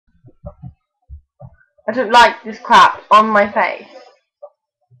I don't like this crap on my face.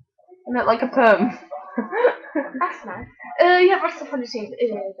 I look like a perm. That's nice. You have stuff on your teeth.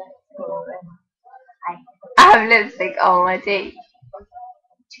 I have lipstick on my teeth.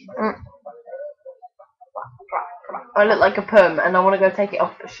 I look like a perm and I want to go take it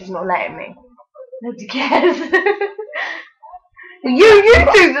off, but she's not letting me. Nobody cares. You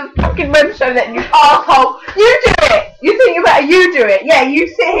do the fucking web show then, you asshole. You do it. You think you're better. You do it. Yeah, you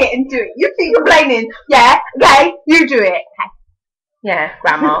sit here and do it. You think you're complaining. Yeah, okay. You do it. Hey. Yeah,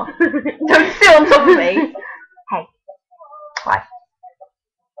 Grandma. Don't sit on top of me. Hey. Hi.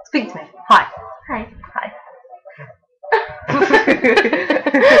 Speak to me. Hi. Hi. Hi.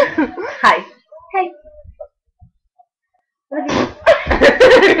 Hi. Hey.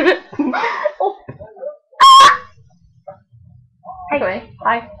 Oh. Hey.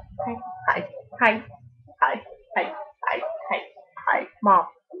 Hi. Hi. Hi. Hi. Hi. Hi. Hi. Hi. Hi. Mom.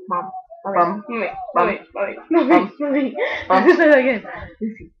 Mom. Mom. Mommy. Mommy. Mommy. Mom. Mommy. Mom. Say that again.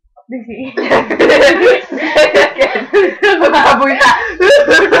 Lucy. Lucy. How we back?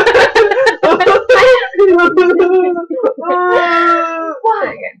 What?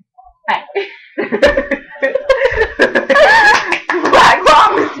 Again. Hey. Black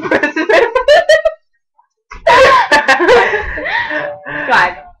Mom is the president.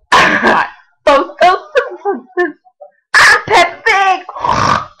 Right. Right. Both those ah, Pep Pig.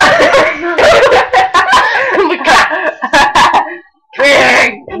 Oh my god.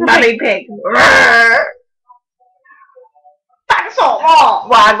 Pig. Mummy Pig. That's all.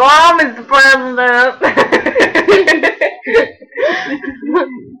 Black Mom is the president.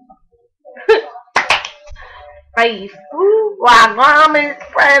 Face. Black Mom is the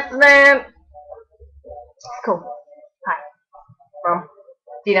president. Cool. Hi. Mom.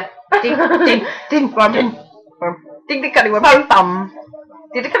 Dina. Din. Mom. Ding the cutty one bum.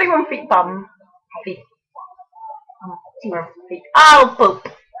 Did the cutty one feet bum. Feet. Feet. Oh, poop.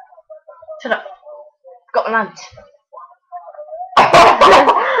 Shut up. Got my lunch.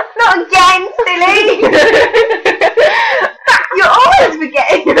 Not again, silly. You're always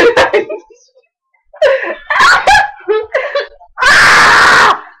forgetting your lunch.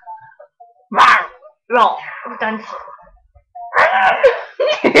 Roll. I'm done.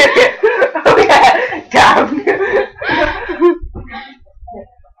 Oh yeah, down.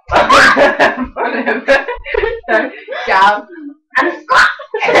 Down and squat.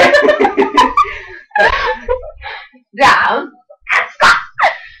 Down and squat.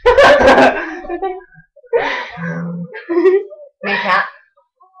 Meerkat.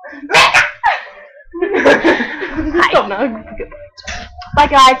 Stop now. Bye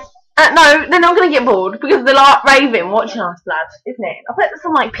guys. No, they're not going to get bored because they're like raving watching us, lads, isn't it? I bet there's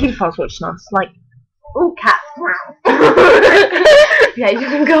some like paedophiles watching us, like, oh, cats, Yeah, you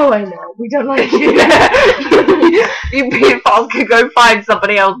can go away now. We don't like you. You paedophiles can go find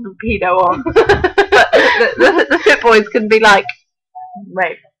somebody else to pedo on. But the fit boys can be like,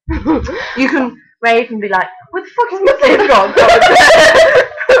 rave. You can rave and be like, what the fuck is my slave gone?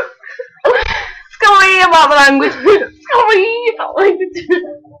 Sorry about the language. Sorry about language.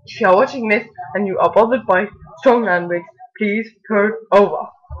 If you're watching this and you are bothered by strong language, please turn over.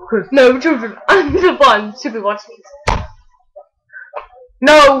 Because No children under 1 should be watching this.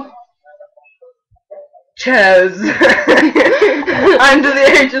 no chairs under the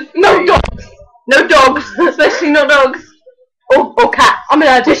age of 3. No dogs. No dogs, especially not dogs. Or cats. I'm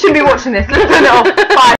an We shouldn't be watching this. Let's turn it off. Bye.